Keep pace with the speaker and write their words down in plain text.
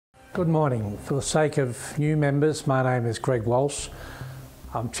Good morning. For the sake of new members, my name is Greg Walsh.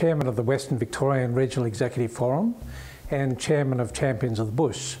 I'm Chairman of the Western Victorian Regional Executive Forum and Chairman of Champions of the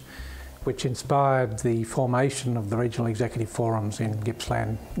Bush, which inspired the formation of the Regional Executive Forums in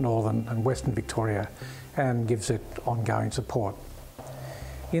Gippsland, Northern and Western Victoria, and gives it ongoing support.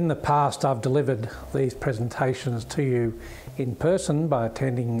 In the past, I've delivered these presentations to you in person by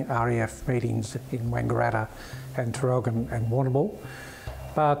attending REF meetings in Wangaratta and Traralgon and Warrnambool.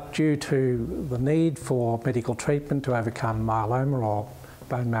 But due to the need for medical treatment to overcome myeloma or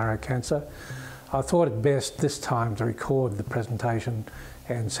bone marrow cancer, I thought it best this time to record the presentation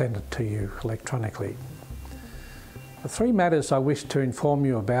and send it to you electronically. The three matters I wish to inform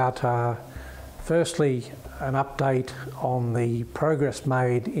you about are, firstly, an update on the progress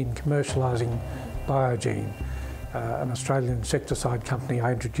made in commercialising Biogene, an Australian insecticide company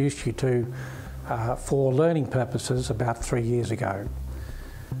I introduced you to for learning purposes about 3 years ago.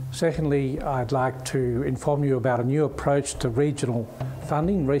 Secondly, I'd like to inform you about a new approach to regional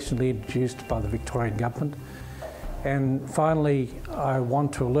funding recently introduced by the Victorian Government. And finally, I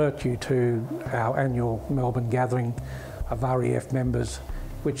want to alert you to our annual Melbourne gathering of REF members,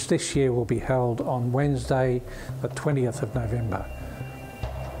 which this year will be held on Wednesday, the 20th of November.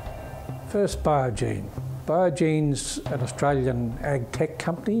 First, Biogene. Biogene's an Australian ag tech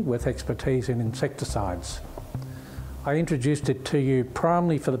company with expertise in insecticides. I introduced it to you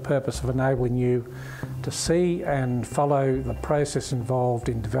primarily for the purpose of enabling you to see and follow the process involved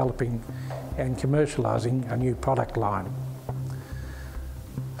in developing and commercialising a new product line.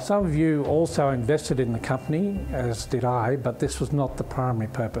 Some of you also invested in the company, as did I, but this was not the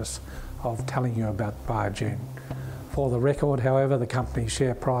primary purpose of telling you about Biogene. For the record, however, the company's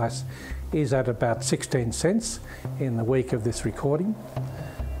share price is at about 16 cents in the week of this recording.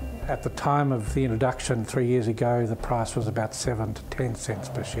 At the time of the introduction 3 years ago, the price was about 7 to 10 cents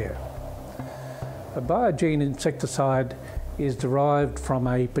per share. A Biogene insecticide is derived from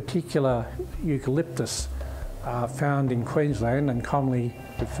a particular eucalyptus found in Queensland and commonly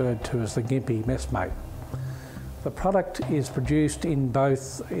referred to as the Gympie messmate. The product is produced in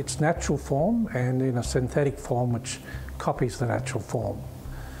both its natural form and in a synthetic form which copies the natural form.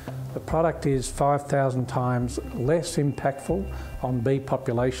 The product is 5,000 times less impactful on bee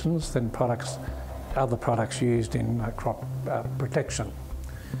populations than other products used in crop protection.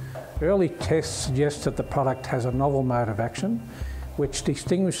 Early tests suggest that the product has a novel mode of action, which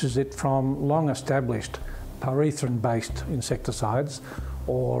distinguishes it from long-established pyrethrin-based insecticides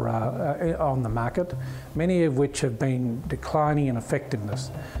on the market, many of which have been declining in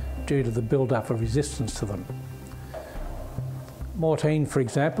effectiveness due to the build-up of resistance to them. Mortine, for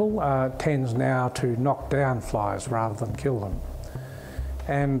example, tends now to knock down flies rather than kill them.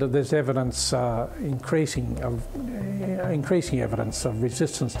 And there's evidence, increasing evidence of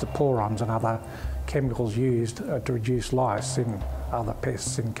resistance to porons and other chemicals used to reduce lice in other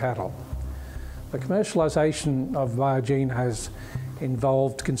pests in cattle. The commercialisation of Biogene has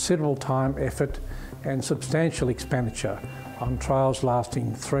involved considerable time, effort and substantial expenditure on trials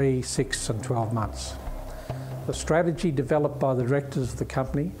lasting 3, 6 and 12 months. The strategy developed by the directors of the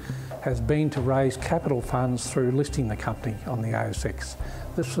company has been to raise capital funds through listing the company on the ASX.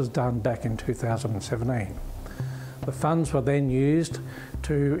 This was done back in 2017. The funds were then used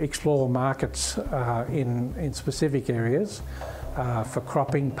to explore markets in specific areas for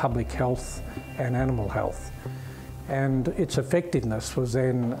cropping, public health and animal health. And its effectiveness was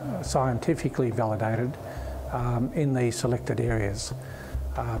then scientifically validated in these selected areas.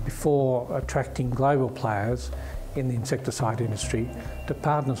 Before attracting global players in the insecticide industry to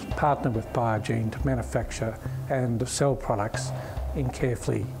partner with Biogene to manufacture and to sell products in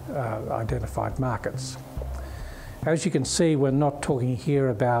carefully identified markets. As you can see, we're not talking here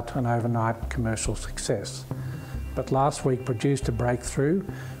about an overnight commercial success, but last week produced a breakthrough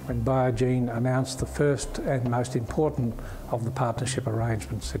when Biogene announced the first and most important of the partnership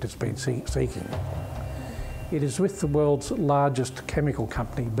arrangements it has been seeking. It is with the world's largest chemical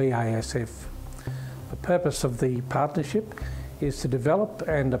company, BASF. The purpose of the partnership is to develop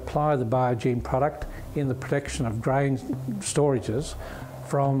and apply the Biogene product in the protection of grain storages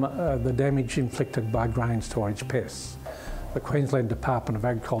from the damage inflicted by grain storage pests. The Queensland Department of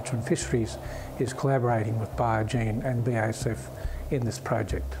Agriculture and Fisheries is collaborating with Biogene and BASF in this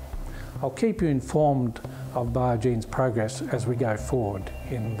project. I'll keep you informed of Biogene's progress as we go forward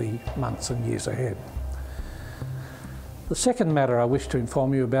in the months and years ahead. The second matter I wish to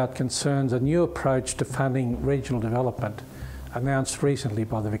inform you about concerns a new approach to funding regional development announced recently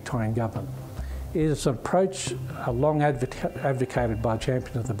by the Victorian Government. It is an approach long advocated by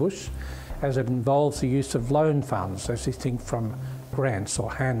Champions of the Bush, as it involves the use of loan funds as distinct from grants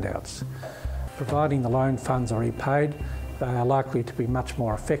or handouts. Providing the loan funds are repaid, they are likely to be much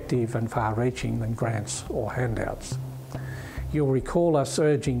more effective and far-reaching than grants or handouts. You'll recall us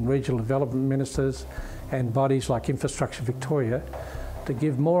urging regional development ministers and bodies like Infrastructure Victoria to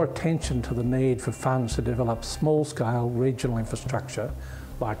give more attention to the need for funds to develop small-scale regional infrastructure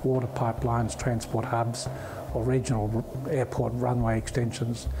like water pipelines, transport hubs or regional airport runway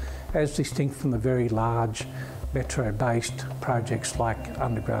extensions, as distinct from the very large metro-based projects like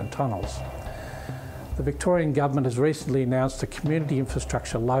underground tunnels. The Victorian Government has recently announced a community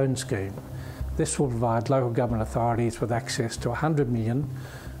infrastructure loan scheme. This will provide local government authorities with access to $100 million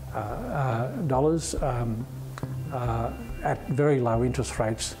at very low interest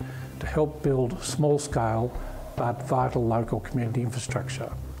rates to help build small-scale but vital local community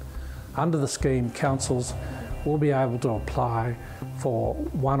infrastructure. Under the scheme, councils will be able to apply for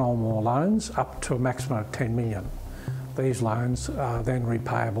one or more loans up to a maximum of $10 million. These loans are then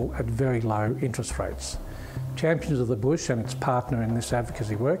repayable at very low interest rates. Champions of the Bush and its partner in this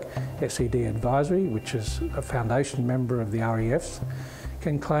advocacy work, SED Advisory, which is a foundation member of the REFs,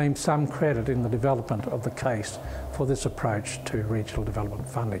 can claim some credit in the development of the case for this approach to regional development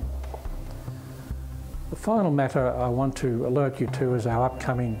funding. The final matter I want to alert you to is our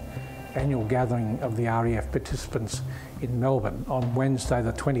upcoming annual gathering of the REF participants in Melbourne on Wednesday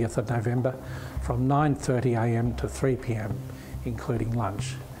the 20th of November from 9:30 a.m. to 3 p.m, including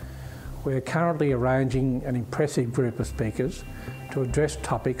lunch. We're currently arranging an impressive group of speakers to address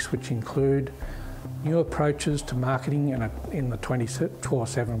topics which include new approaches to marketing in the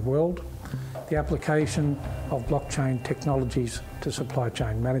 24/7 world, the application of blockchain technologies to supply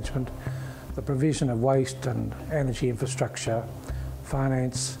chain management, the provision of waste and energy infrastructure,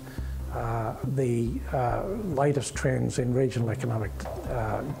 finance, the latest trends in regional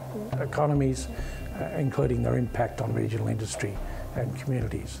economies, including their impact on regional industry and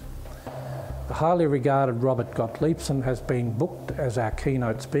communities. The highly regarded Robert Gottliebsen has been booked as our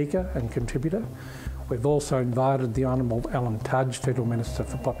keynote speaker and contributor. We've also invited the Honourable Alan Tudge, Federal Minister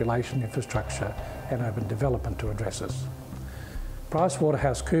for Population, Infrastructure and Urban Development, to address us.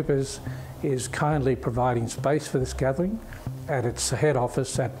 PricewaterhouseCoopers is kindly providing space for this gathering at its head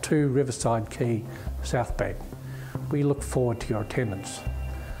office at 2 Riverside Quay, South Bank. We look forward to your attendance.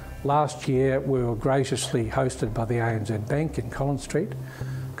 Last year we were graciously hosted by the ANZ Bank in Collins Street.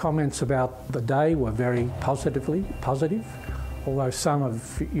 Comments about the day were very positive, although some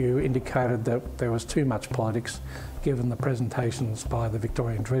of you indicated that there was too much politics given the presentations by the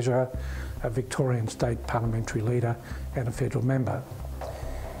Victorian Treasurer, a Victorian State Parliamentary Leader and a Federal Member.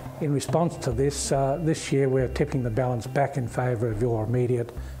 In response to this, this year we're tipping the balance back in favour of your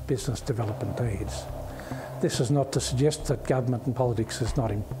immediate business development needs. This is not to suggest that government and politics is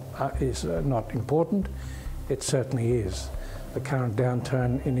not important. It certainly is. The current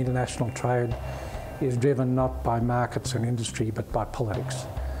downturn in international trade is driven not by markets and industry but by politics,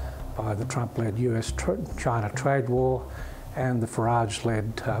 by the Trump-led US-China trade war and the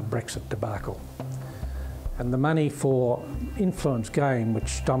Farage-led Brexit debacle. And the money for influence game,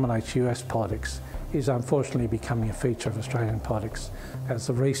 which dominates US politics, is unfortunately becoming a feature of Australian politics, as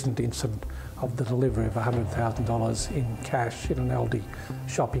the recent incident of the delivery of $100,000 in cash in an Aldi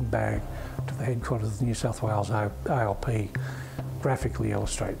shopping bag to the headquarters of the New South Wales ALP graphically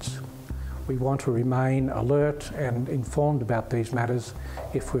illustrates. We want to remain alert and informed about these matters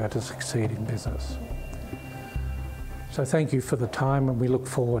if we are to succeed in business. So thank you for the time, and we look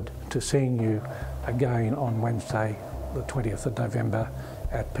forward to seeing you again on Wednesday the 20th of November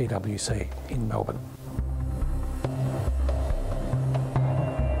at PwC in Melbourne.